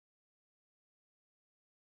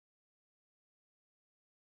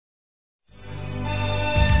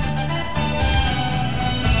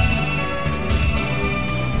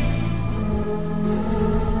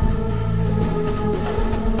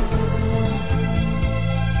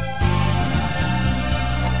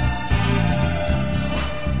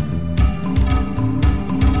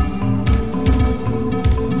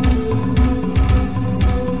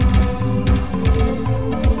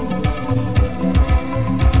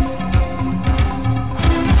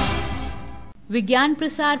Vigyan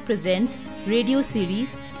Prasar presents radio series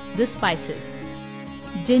The Spices.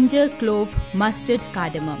 Ginger, clove, mustard,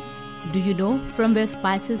 cardamom. Do you know from where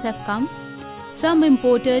spices have come? Some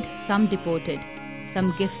imported, some deported.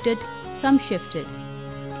 Some gifted, some shifted.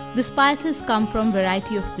 The spices come from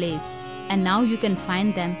variety of place, and now you can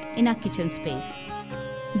find them in our kitchen space.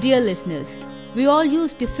 Dear listeners, we all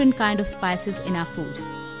use different kind of spices in our food.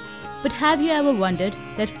 But have you ever wondered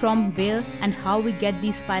that from where and how we get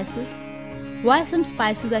these spices? Why some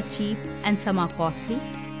spices are cheap and some are costly?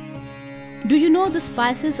 Do you know the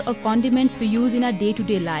spices or condiments we use in our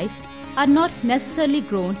day-to-day life are not necessarily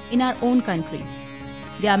grown in our own country?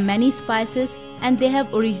 There are many spices and they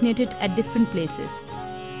have originated at different places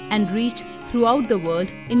and reached throughout the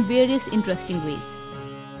world in various interesting ways.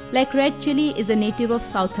 Like red chili is a native of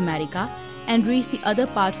South America and reached the other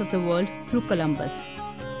parts of the world through Columbus.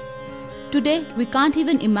 Today, we can't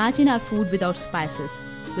even imagine our food without spices.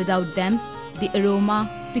 Without them, the aroma,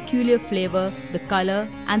 peculiar flavor, the color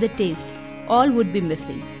and the taste all would be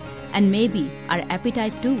missing, and maybe our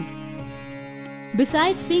appetite too.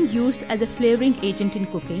 Besides being used as a flavoring agent in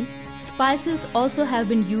cooking, spices also have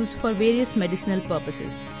been used for various medicinal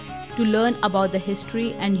purposes. To learn about the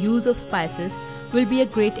history and use of spices will be a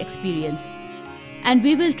great experience. And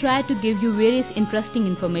we will try to give you various interesting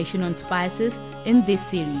information on spices in this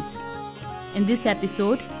series. In this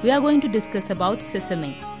episode, we are going to discuss about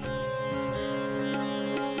sesame.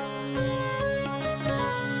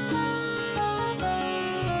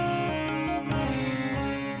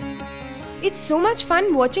 It's so much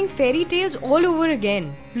fun watching fairy tales all over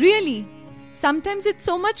again. Really? Sometimes it's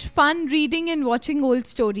so much fun reading and watching old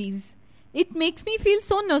stories. It makes me feel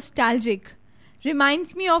so nostalgic.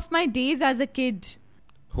 Reminds me of my days as a kid.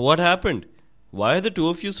 What happened? Why are the two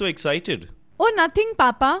of you so excited? Oh, nothing,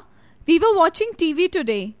 Papa. We were watching TV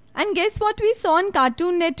today. And guess what we saw on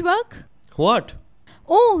Cartoon Network? What?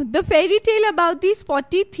 Oh, the fairy tale about these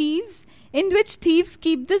 40 thieves in which thieves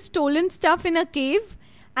keep the stolen stuff in a cave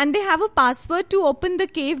and they have a password to open the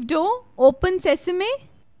cave door. Open sesame.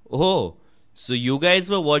 Oh, so you guys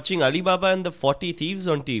were watching Ali Baba and the 40 Thieves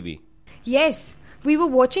on TV? Yes, we were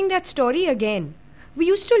watching that story again. We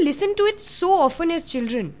used to listen to it so often as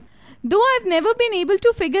children. Though I've never been able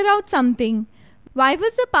to figure out something. Why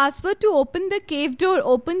was the password to open the cave door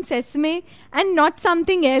open sesame and not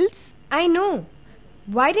something else? I know.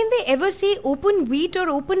 Why didn't they ever say open wheat or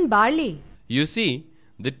open barley? You see,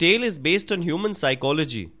 the tale is based on human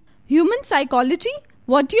psychology. Human psychology?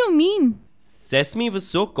 What do you mean? Sesame was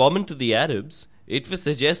so common to the Arabs, it was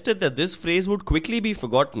suggested that this phrase would quickly be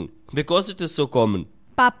forgotten because it is so common.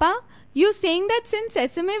 Papa, you're saying that since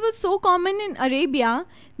sesame was so common in Arabia,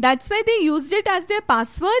 that's why they used it as their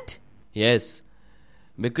password? Yes,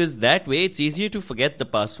 because that way it's easier to forget the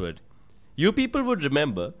password. You people would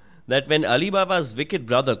remember that when Ali Baba's wicked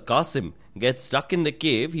brother Qasim gets stuck in the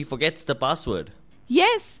cave, he forgets the password.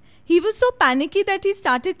 Yes, he was so panicky that he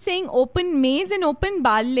started saying open maize and open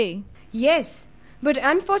barley. Yes, but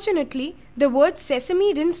unfortunately, the word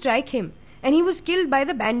sesame didn't strike him and he was killed by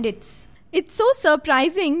the bandits. It's so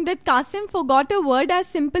surprising that Qasim forgot a word as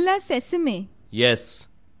simple as sesame. Yes.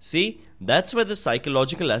 See, that's where the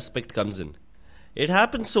psychological aspect comes in. It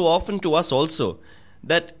happens so often to us also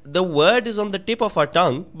that the word is on the tip of our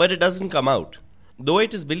tongue but it doesn't come out. Though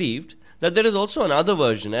it is believed that there is also another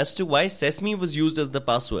version as to why sesame was used as the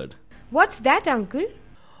password. What's that, Uncle?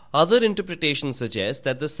 Other interpretations suggest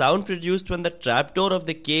that the sound produced when the trapdoor of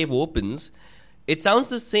the cave opens, it sounds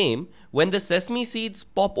the same when the sesame seeds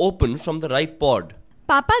pop open from the ripe pod.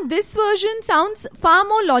 Papa, this version sounds far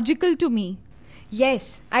more logical to me.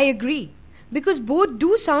 Yes, I agree. Because both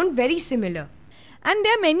do sound very similar. And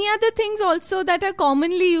there are many other things also that are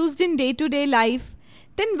commonly used in day-to-day life.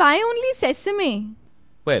 Then why only sesame?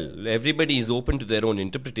 Well, everybody is open to their own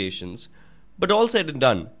interpretations. But all said and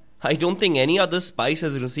done, I don't think any other spice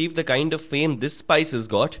has received the kind of fame this spice has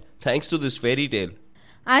got thanks to this fairy tale.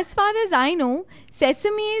 As far as I know,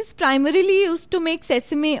 sesame is primarily used to make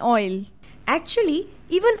sesame oil. Actually,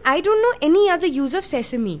 even I don't know any other use of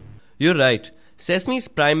sesame. You're right. Sesame is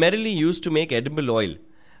primarily used to make edible oil.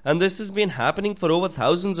 And this has been happening for over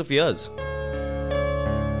thousands of years.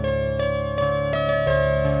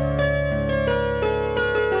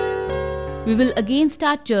 We will again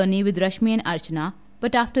start journey with Rashmi and Archana,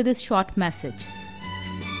 but after this short message.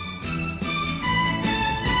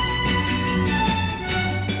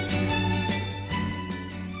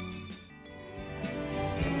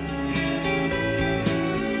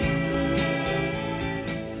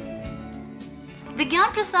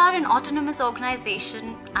 Vigyan Prasar, an autonomous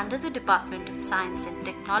organization under the Department of Science and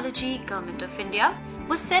Technology, Government of India,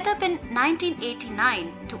 was set up in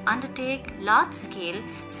 1989 to undertake large-scale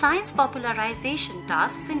science popularization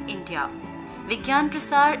tasks in India. Vigyan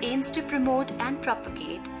Prasar aims to promote and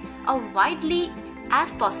propagate a widely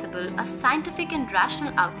as possible a scientific and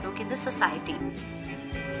rational outlook in the society.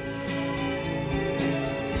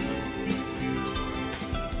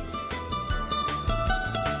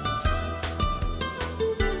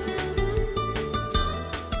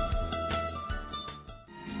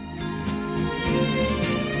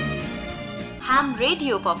 Ham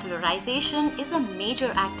radio popularization is a major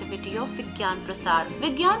activity of Vigyan Prasar.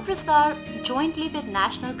 Vigyan Prasar, jointly with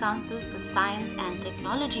National Council for Science and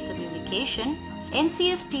Technology Communication,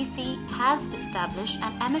 NCSTC, has established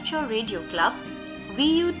an amateur radio club,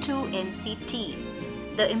 VU2NCT.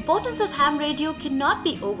 The importance of ham radio cannot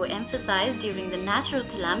be overemphasized during the natural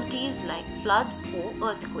calamities like floods or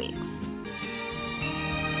earthquakes.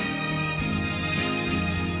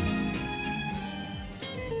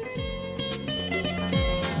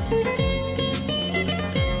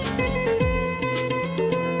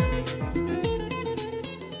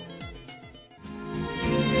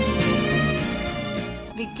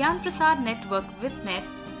 Vigyan Prasar Network VIPNet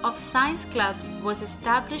of science clubs was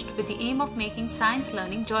established with the aim of making science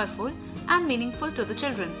learning joyful and meaningful to the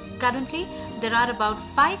children. Currently, there are about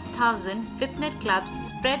 5,000 VIPNet clubs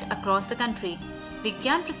spread across the country.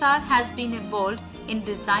 Vigyan Prasar has been involved in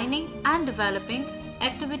designing and developing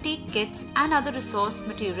activity kits and other resource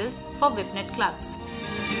materials for VIPNet clubs.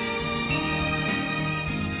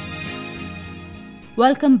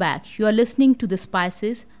 Welcome back. You are listening to The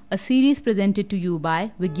Spices, a series presented to you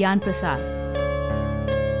by Vigyan Prasar.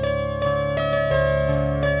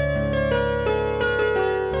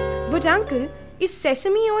 But uncle, is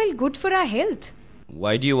sesame oil good for our health?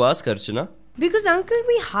 Why do you ask, Archana? Because uncle,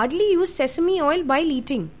 we hardly use sesame oil while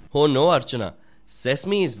eating. Oh no, Archana.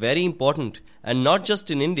 Sesame is very important, and not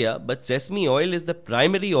just in India, but sesame oil is the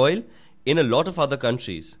primary oil in a lot of other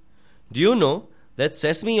countries. Do you know that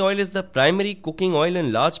sesame oil is the primary cooking oil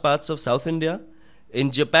in large parts of South India? In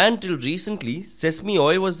Japan till recently, sesame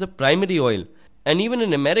oil was the primary oil. And even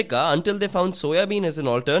in America, until they found soya bean as an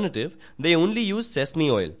alternative, they only used sesame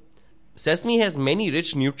oil. Sesame has many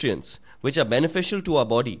rich nutrients, which are beneficial to our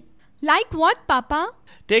body. Like what, Papa?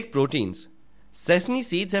 Take proteins. Sesame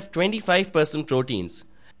seeds have 25% proteins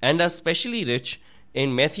and are specially rich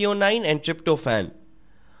in methionine and tryptophan.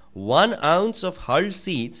 1 ounce of hulled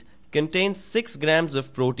seeds contains 6 grams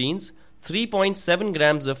of proteins, 3.7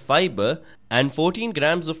 grams of fiber, and 14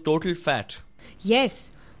 grams of total fat.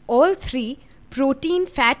 Yes, all three, protein,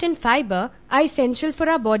 fat and fiber, are essential for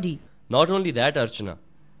our body. Not only that, Archana.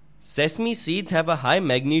 Sesame seeds have a high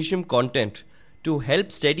magnesium content to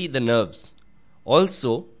help steady the nerves.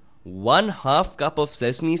 Also, 1/2 cup of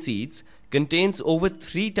sesame seeds contains over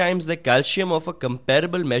 3 times the calcium of a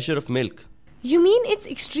comparable measure of milk. You mean it's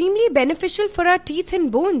extremely beneficial for our teeth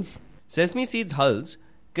and bones? Sesame seeds hulls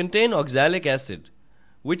contain oxalic acid,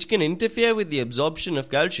 which can interfere with the absorption of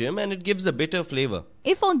calcium, and it gives a bitter flavor.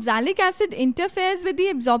 If oxalic acid interferes with the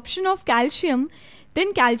absorption of calcium,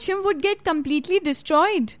 then calcium would get completely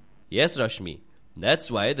destroyed. Yes, Rashmi. That's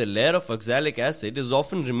why the layer of oxalic acid is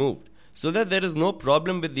often removed, so that there is no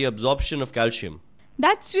problem with the absorption of calcium.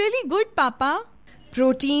 That's really good, Papa.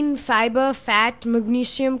 Protein, fiber, fat,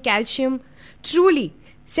 magnesium, calcium. Truly,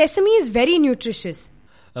 sesame is very nutritious.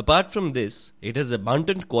 Apart from this, it has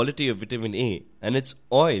abundant quality of vitamin A, and its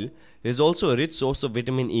oil is also a rich source of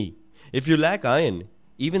vitamin E. If you lack iron,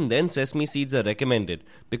 even then sesame seeds are recommended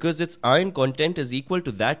because its iron content is equal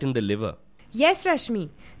to that in the liver. Yes, Rashmi,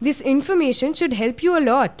 this information should help you a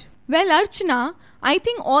lot. Well, Archana, I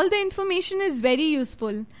think all the information is very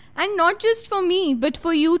useful. And not just for me, but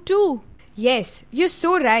for you too. Yes, you're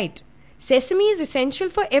so right. Sesame is essential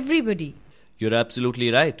for everybody. You're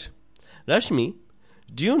absolutely right. Rashmi,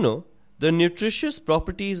 do you know the nutritious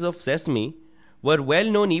properties of sesame were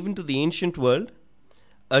well known even to the ancient world?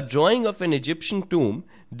 A drawing of an Egyptian tomb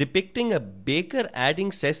depicting a baker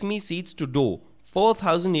adding sesame seeds to dough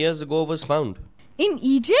 4,000 years ago was found. In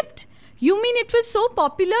Egypt? You mean it was so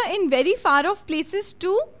popular in very far off places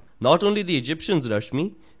too? Not only the Egyptians,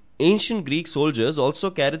 Rashmi, ancient Greek soldiers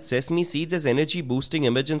also carried sesame seeds as energy boosting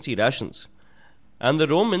emergency rations. And the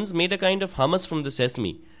Romans made a kind of hummus from the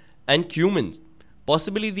sesame, and cumin,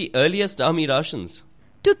 possibly the earliest army rations.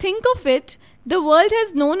 To think of it, the world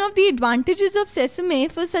has known of the advantages of sesame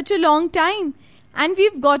for such a long time, and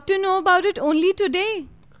we've got to know about it only today.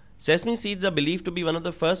 Sesame seeds are believed to be one of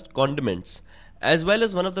the first condiments, as well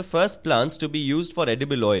as one of the first plants to be used for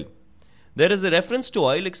edible oil. There is a reference to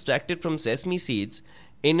oil extracted from sesame seeds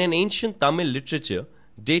in an ancient Tamil literature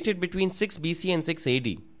dated between 6 BC and 6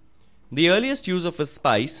 AD. The earliest use of a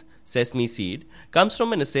spice, sesame seed, comes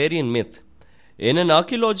from an Assyrian myth. In an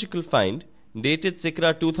archaeological find, dated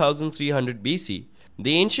Sikra 2300 BC,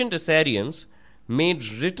 the ancient Assyrians made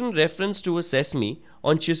written reference to a sesame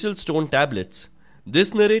on chiseled stone tablets.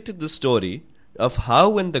 This narrated the story of how,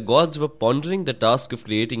 when the gods were pondering the task of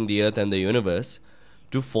creating the earth and the universe,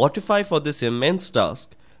 to fortify for this immense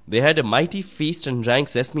task, they had a mighty feast and drank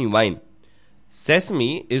sesame wine.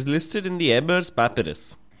 Sesame is listed in the Ebers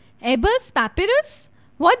Papyrus. Ebers Papyrus?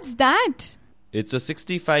 What's that? It's a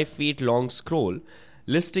 65 feet long scroll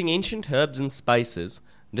listing ancient herbs and spices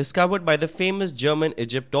discovered by the famous German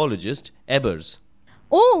Egyptologist Ebers.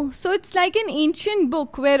 Oh, so it's like an ancient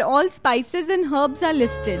book where all spices and herbs are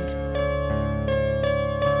listed.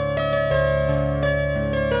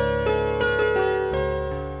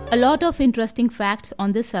 A lot of interesting facts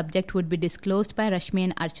on this subject would be disclosed by Rashmi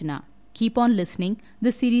and Archana. Keep on listening,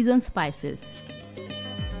 the series on spices.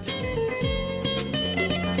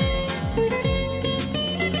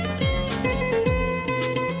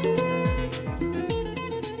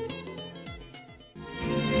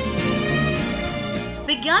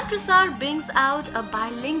 Vigyan Prasar brings out a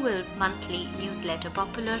bilingual monthly newsletter,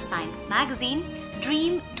 popular science magazine,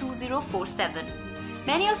 Dream 2047.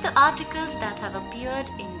 Many of the articles that have appeared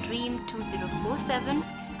in Dream 2047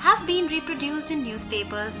 have been reproduced in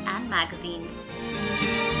newspapers and magazines.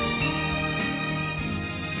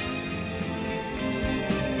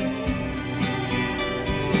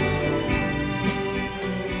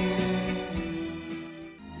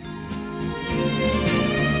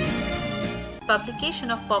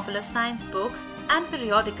 Publication of popular science books and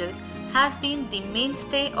periodicals has been the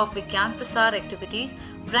mainstay of Vigyan Prasar activities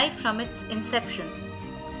right from its inception.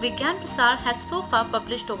 Vigyan Prasar has so far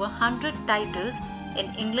published over 100 titles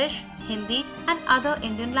in English, Hindi and other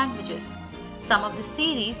Indian languages. Some of the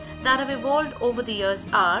series that have evolved over the years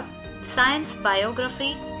are Science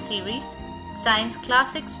Biography Series, Science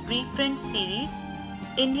Classics Reprint Series,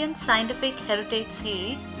 Indian Scientific Heritage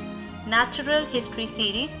Series, Natural History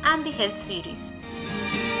Series and the Health Series.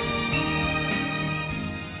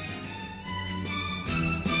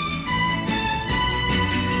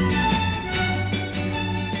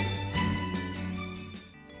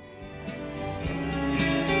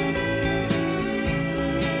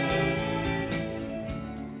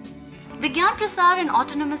 Vigyan Prasar, an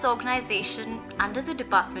autonomous organization under the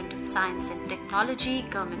Department of Science and Technology,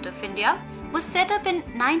 Government of India, was set up in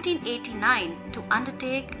 1989 to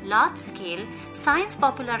undertake large-scale science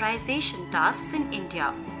popularization tasks in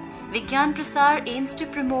India. Vigyan Prasar aims to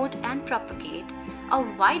promote and propagate a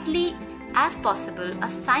widely as possible a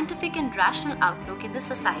scientific and rational outlook in the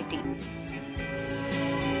society.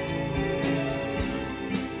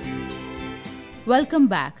 Welcome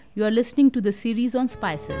back. You are listening to the series on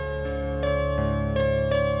spices.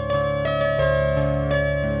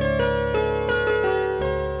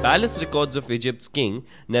 Palace records of Egypt's king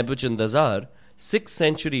Nebuchadnezzar, 6th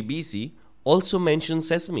century BC, also mention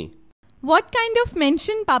sesame. What kind of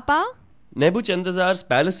mention, Papa? Nebuchadnezzar's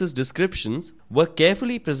palace's descriptions were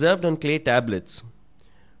carefully preserved on clay tablets.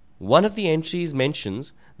 One of the entries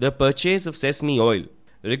mentions the purchase of sesame oil.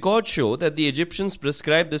 Records show that the Egyptians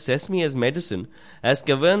prescribed the sesame as medicine as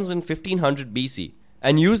caverns in 1500 BC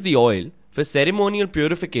and used the oil for ceremonial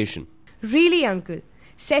purification. Really, Uncle?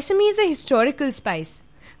 Sesame is a historical spice.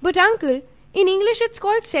 But Uncle, in English it's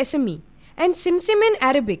called sesame and simsim in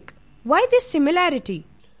Arabic. Why this similarity?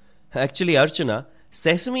 Actually, Archana,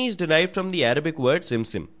 sesame is derived from the Arabic word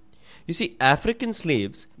simsim. You see, African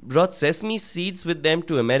slaves brought sesame seeds with them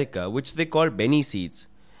to America, which they called beni seeds,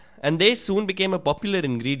 and they soon became a popular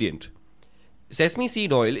ingredient. Sesame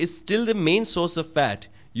seed oil is still the main source of fat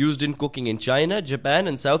used in cooking in China, Japan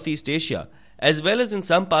and Southeast Asia, as well as in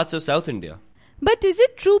some parts of South India. But is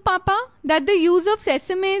it true, Papa, that the use of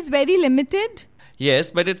sesame is very limited? Yes,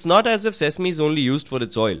 but it's not as if sesame is only used for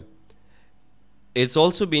its oil. It's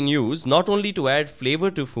also been used not only to add flavor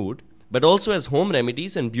to food, but also as home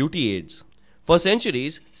remedies and beauty aids. For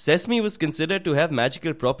centuries, sesame was considered to have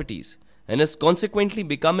magical properties and has consequently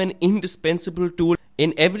become an indispensable tool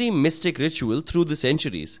in every mystic ritual through the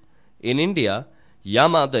centuries. In India,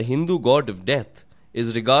 Yama, the Hindu god of death,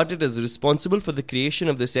 is regarded as responsible for the creation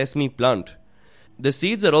of the sesame plant. The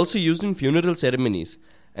seeds are also used in funeral ceremonies,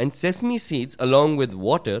 and sesame seeds along with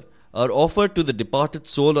water are offered to the departed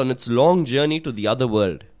soul on its long journey to the other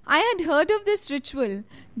world. I had heard of this ritual,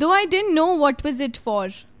 though I didn't know what was it for.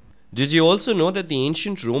 Did you also know that the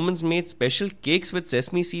ancient Romans made special cakes with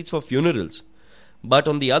sesame seeds for funerals? But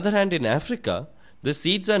on the other hand, in Africa, the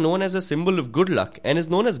seeds are known as a symbol of good luck and is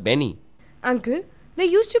known as beni. Uncle, there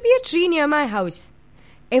used to be a tree near my house.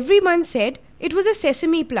 Everyone said it was a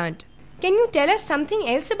sesame plant. Can you tell us something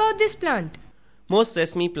else about this plant? Most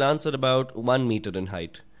sesame plants are about 1 meter in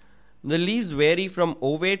height. The leaves vary from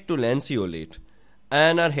ovate to lanceolate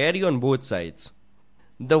and are hairy on both sides.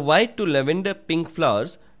 The white to lavender pink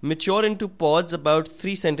flowers mature into pods about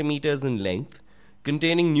 3 centimeters in length,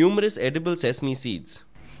 containing numerous edible sesame seeds.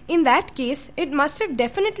 In that case, it must have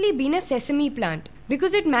definitely been a sesame plant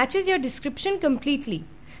because it matches your description completely.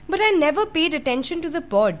 But I never paid attention to the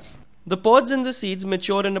pods. The pods and the seeds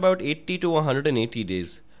mature in about 80 to 180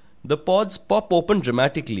 days. The pods pop open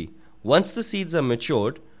dramatically once the seeds are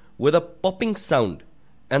matured with a popping sound,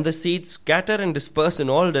 and the seeds scatter and disperse in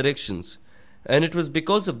all directions. And it was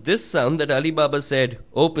because of this sound that Ali Baba said,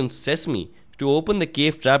 "Open sesame," to open the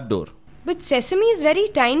cave trapdoor. But sesame is very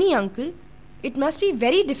tiny, uncle. It must be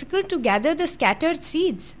very difficult to gather the scattered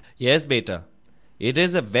seeds. Yes, beta. It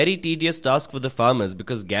is a very tedious task for the farmers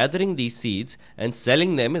because gathering these seeds and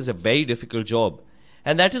selling them is a very difficult job.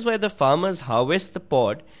 And that is why the farmers harvest the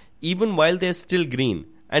pod even while they are still green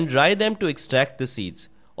and dry them to extract the seeds.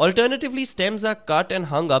 Alternatively, stems are cut and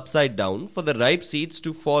hung upside down for the ripe seeds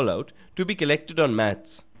to fall out to be collected on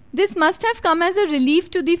mats. This must have come as a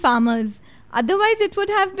relief to the farmers. Otherwise, it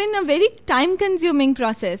would have been a very time-consuming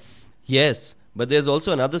process. Yes, but there's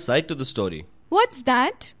also another side to the story. What's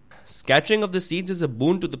that? Scattering of the seeds is a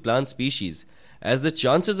boon to the plant species, as the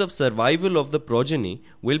chances of survival of the progeny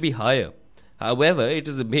will be higher. However, it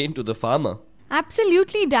is a bane to the farmer.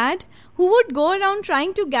 Absolutely, Dad. Who would go around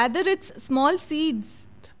trying to gather its small seeds?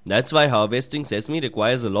 That's why harvesting sesame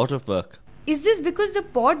requires a lot of work. Is this because the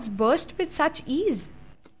pods burst with such ease?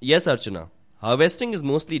 Yes, Archana. Harvesting is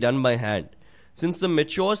mostly done by hand, since the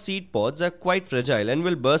mature seed pods are quite fragile and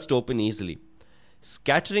will burst open easily,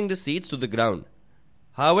 scattering the seeds to the ground.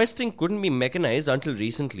 Harvesting couldn't be mechanized until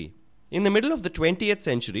recently. In the middle of the 20th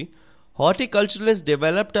century, horticulturalists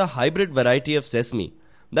developed a hybrid variety of sesame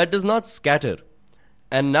that does not scatter.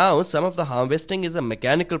 And now some of the harvesting is a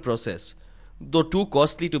mechanical process, though too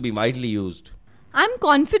costly to be widely used. I'm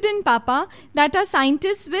confident, Papa, that our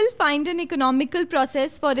scientists will find an economical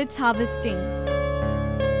process for its harvesting.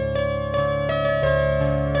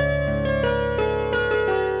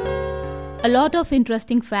 A lot of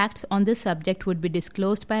interesting facts on this subject would be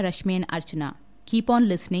disclosed by Rashmi and Archana. Keep on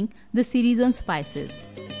listening, the series on spices.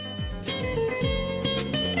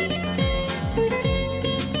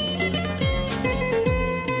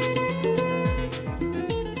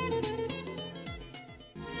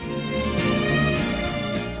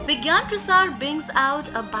 Vigyan Prasar brings out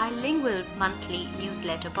a bilingual monthly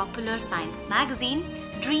newsletter, popular science magazine,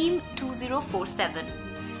 Dream 2047.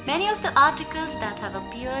 Many of the articles that have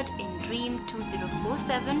appeared in Dream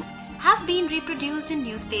 2047 have been reproduced in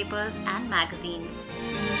newspapers and magazines.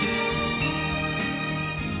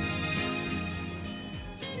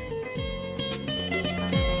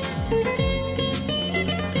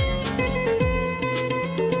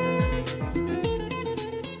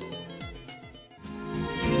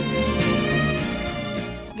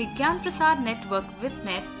 Vigyan Prasar Network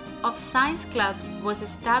VIPNet of science clubs was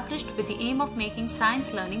established with the aim of making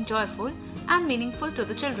science learning joyful and meaningful to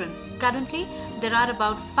the children. Currently, there are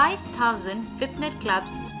about 5,000 VIPNet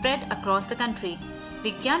clubs spread across the country.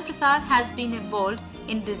 Vigyan Prasar has been involved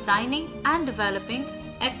in designing and developing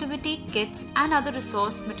activity kits and other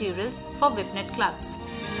resource materials for VIPNet clubs.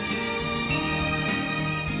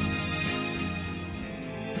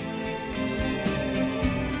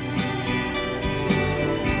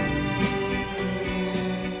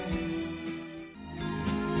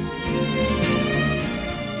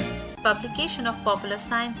 Publication of popular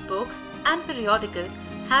science books and periodicals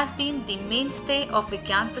has been the mainstay of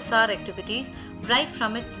Vigyan Prasar activities right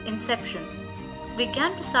from its inception.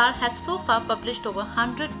 Vigyan Prasar has so far published over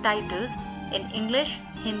 100 titles in English,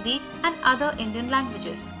 Hindi and other Indian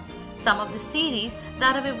languages. Some of the series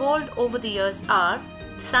that have evolved over the years are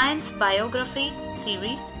Science Biography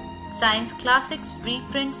Series, Science Classics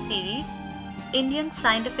Reprint Series, Indian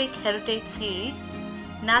Scientific Heritage Series,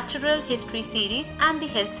 Natural History Series and the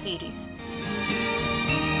Health Series.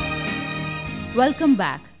 Welcome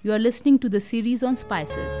back. You are listening to the series on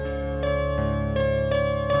spices.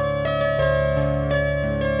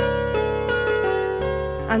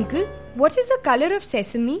 Uncle, what is the color of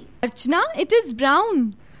sesame? Archana, it is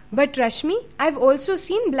brown. But Rashmi, I've also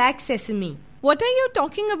seen black sesame. What are you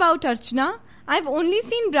talking about, Archana? I've only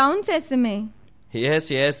seen brown sesame.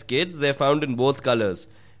 Yes, kids, they're found in both colors.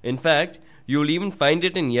 In fact, you'll even find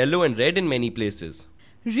it in yellow and red in many places.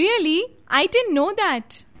 Really? I didn't know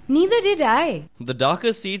that. Neither did I. The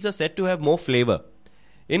darker seeds are said to have more flavor.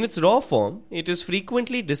 In its raw form, it is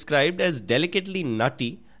frequently described as delicately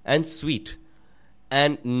nutty and sweet,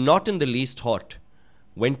 and not in the least hot.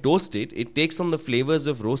 When toasted, it takes on the flavors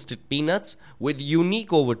of roasted peanuts with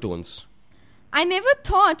unique overtones. I never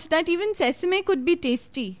thought that even sesame could be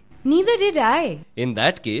tasty. Neither did I. In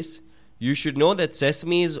that case, you should know that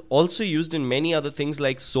sesame is also used in many other things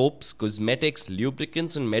like soaps, cosmetics,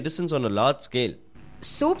 lubricants, and medicines on a large scale.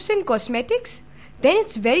 Soaps and cosmetics? Then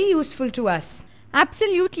it's very useful to us.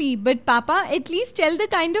 Absolutely, but Papa, at least tell the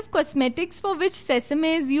kind of cosmetics for which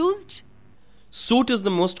sesame is used. Soot is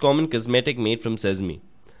the most common cosmetic made from sesame.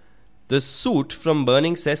 The soot from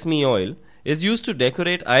burning sesame oil is used to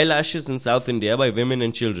decorate eyelashes in South India by women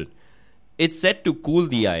and children. It's said to cool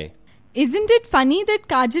the eye. Isn't it funny that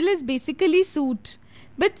kajal is basically soot?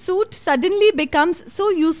 But soot suddenly becomes so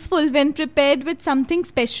useful when prepared with something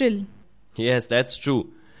special. Yes, that's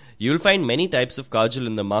true. You'll find many types of kajal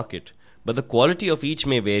in the market, but the quality of each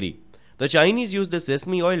may vary. The Chinese used the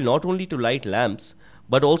sesame oil not only to light lamps,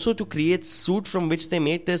 but also to create soot from which they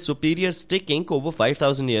made their superior stick ink over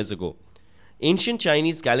 5,000 years ago. Ancient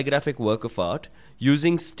Chinese calligraphic work of art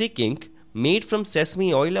using stick ink made from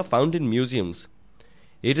sesame oil are found in museums.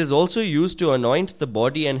 It is also used to anoint the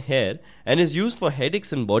body and hair and is used for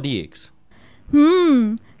headaches and body aches.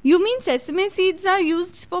 You mean sesame seeds are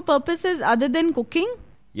used for purposes other than cooking?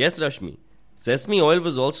 Yes, Rashmi. Sesame oil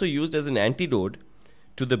was also used as an antidote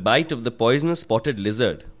to the bite of the poisonous spotted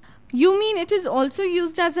lizard. You mean it is also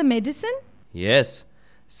used as a medicine? Yes.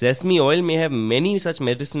 Sesame oil may have many such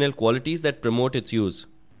medicinal qualities that promote its use.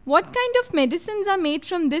 What kind of medicines are made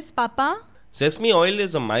from this, Papa? Sesame oil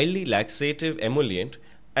is a mildly laxative emollient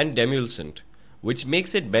and demulcent, which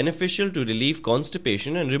makes it beneficial to relieve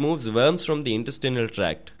constipation and removes worms from the intestinal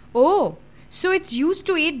tract. Oh, so it's used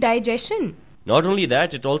to aid digestion. Not only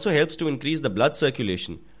that, it also helps to increase the blood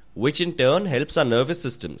circulation, which in turn helps our nervous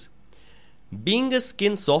systems. Being a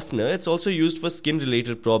skin softener, it's also used for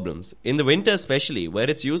skin-related problems, in the winter especially, where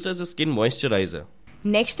it's used as a skin moisturizer.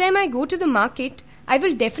 Next time I go to the market, I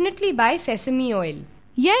will definitely buy sesame oil.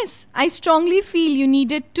 Yes, I strongly feel you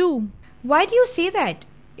need it too. Why do you say that?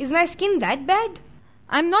 Is my skin that bad?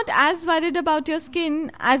 I'm not as worried about your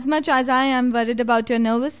skin as much as I am worried about your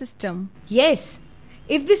nervous system. Yes.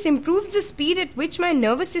 If this improves the speed at which my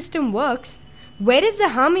nervous system works, where is the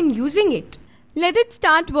harm in using it? Let it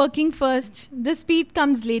start working first. The speed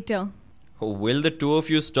comes later. Will the two of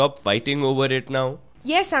you stop fighting over it now?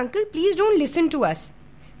 Yes, Uncle, please don't listen to us.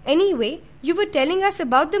 Anyway, you were telling us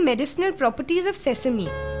about the medicinal properties of sesame.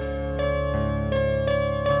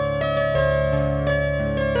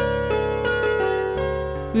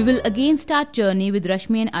 We will again start journey with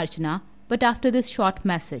Rashmi and Archana, but after this short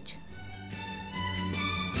message.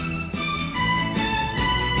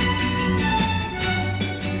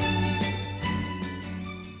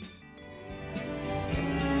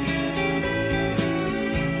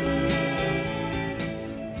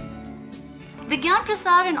 Vigyan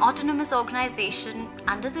Prasar, an autonomous organization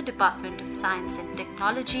under the Department of Science and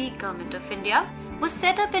Technology, Government of India, was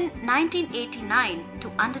set up in 1989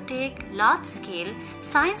 to undertake large-scale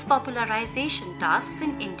science popularization tasks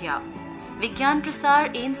in India. Vigyan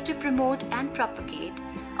Prasar aims to promote and propagate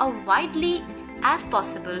a widely as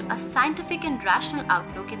possible a scientific and rational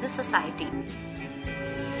outlook in the society.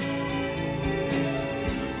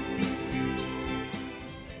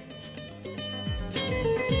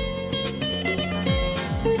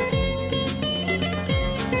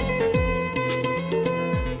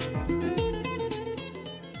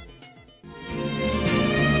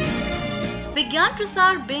 Vigyan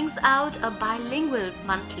Prasar brings out a bilingual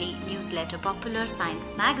monthly newsletter popular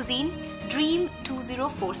science magazine, Dream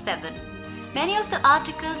 2047. Many of the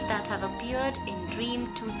articles that have appeared in Dream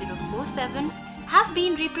 2047 have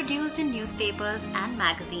been reproduced in newspapers and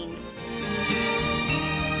magazines.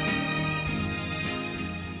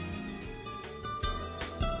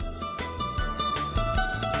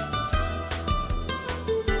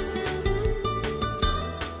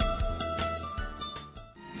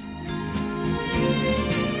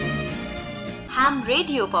 Ham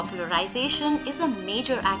radio popularization is a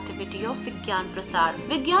major activity of Vigyan Prasar.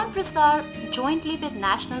 Vigyan Prasar, jointly with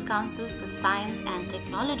National Council for Science and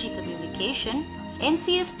Technology Communication,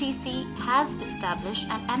 NCSTC, has established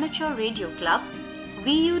an amateur radio club,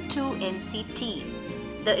 VU2NCT.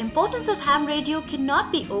 The importance of ham radio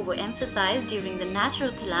cannot be overemphasized during the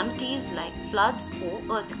natural calamities like floods or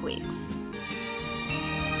earthquakes.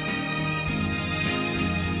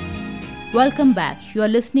 Welcome back. You are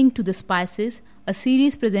listening to The Spices, a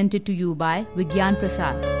series presented to you by Vigyan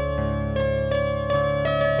Prasar.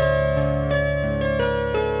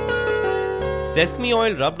 Sesame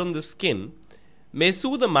oil rubbed on the skin may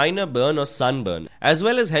soothe a minor burn or sunburn, as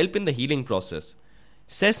well as help in the healing process.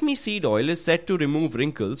 Sesame seed oil is said to remove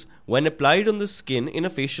wrinkles when applied on the skin in a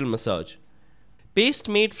facial massage. Paste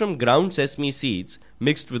made from ground sesame seeds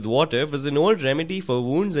mixed with water was an old remedy for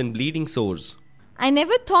wounds and bleeding sores. I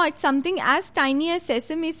never thought something as tiny as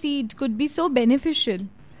sesame seed could be so beneficial.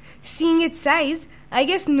 Seeing its size, I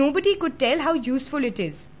guess nobody could tell how useful it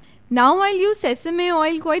is. Now I'll use sesame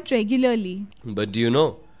oil quite regularly. But do you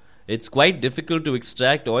know, it's quite difficult to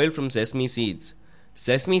extract oil from sesame seeds.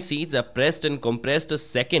 Sesame seeds are pressed and compressed a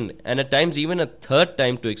second and at times even a third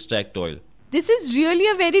time to extract oil. This is really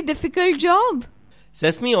a very difficult job.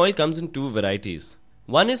 Sesame oil comes in two varieties.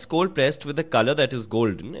 One is cold pressed with a color that is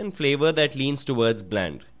golden and flavor that leans towards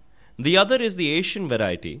bland. The other is the Asian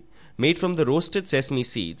variety, made from the roasted sesame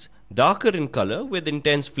seeds, darker in color with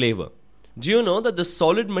intense flavor. Do you know that the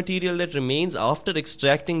solid material that remains after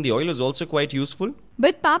extracting the oil is also quite useful?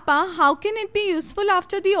 But Papa, how can it be useful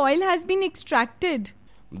after the oil has been extracted?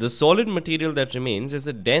 The solid material that remains is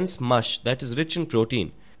a dense mush that is rich in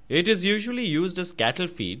protein. It is usually used as cattle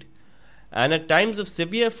feed and at times of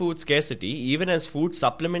severe food scarcity even as food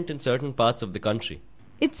supplement in certain parts of the country.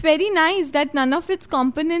 It's very nice that none of its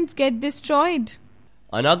components get destroyed.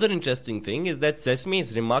 Another interesting thing is that sesame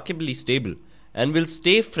is remarkably stable and will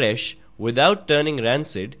stay fresh without turning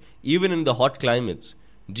rancid even in the hot climates.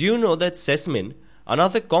 Do you know that sesamin,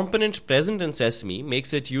 another component present in sesame,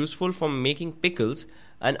 makes it useful for making pickles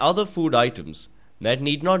and other food items that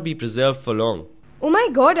need not be preserved for long? Oh my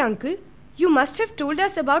God, Uncle! You must have told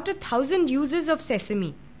us about 1,000 uses of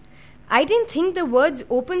sesame. I didn't think the words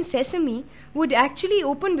open sesame would actually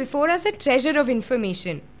open before us a treasure of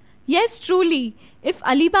information. Yes, truly. If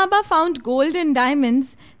Alibaba found gold and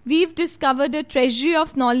diamonds, we've discovered a treasury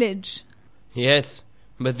of knowledge. Yes,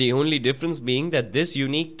 but the only difference being that this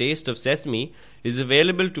unique taste of sesame is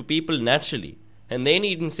available to people naturally, and they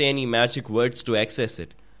needn't say any magic words to access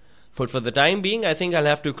it. But for the time being, I think I'll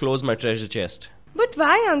have to close my treasure chest. But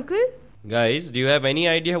why, Uncle? Guys, do you have any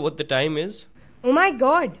idea what the time is? Oh my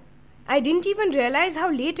God! I didn't even realize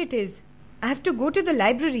how late it is. I have to go to the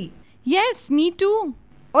library. Yes, me too.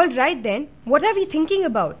 All right then, what are we thinking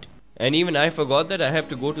about? And even I forgot that I have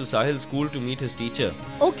to go to Sahil's school to meet his teacher.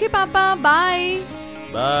 Okay, Papa, bye.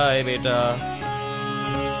 Bye, beta.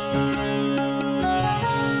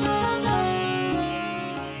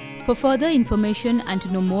 For further information and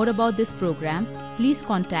to know more about this program, please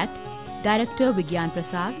contact Director Vigyan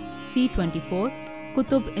Prasad, C24,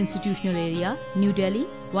 Qutub Institutional Area, New Delhi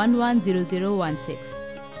 110016.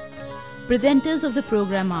 Presenters of the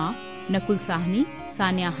program are Nakul Sahni,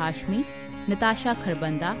 Sania Hashmi, Natasha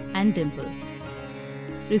Kharbanda and Dimple.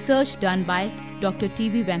 Research done by Dr.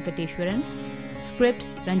 T.V. Venkateshwaran. Script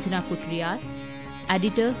Ranjana Kutriyar.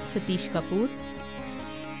 Editor Satish Kapoor.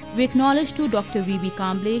 We acknowledge to Dr. V.B.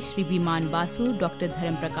 Kamble, Shri Biman Basu, Dr.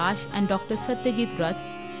 Dharam Prakash and Dr. Satyajit Rath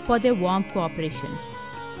for their warm cooperation.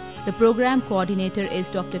 The program coordinator is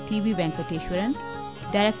Dr. T.V. Venkateshwaran.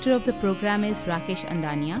 Director of the program is Rakesh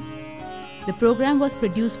Andania. The program was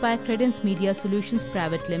produced by Credence Media Solutions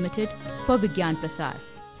Private Limited for Vigyan Prasar.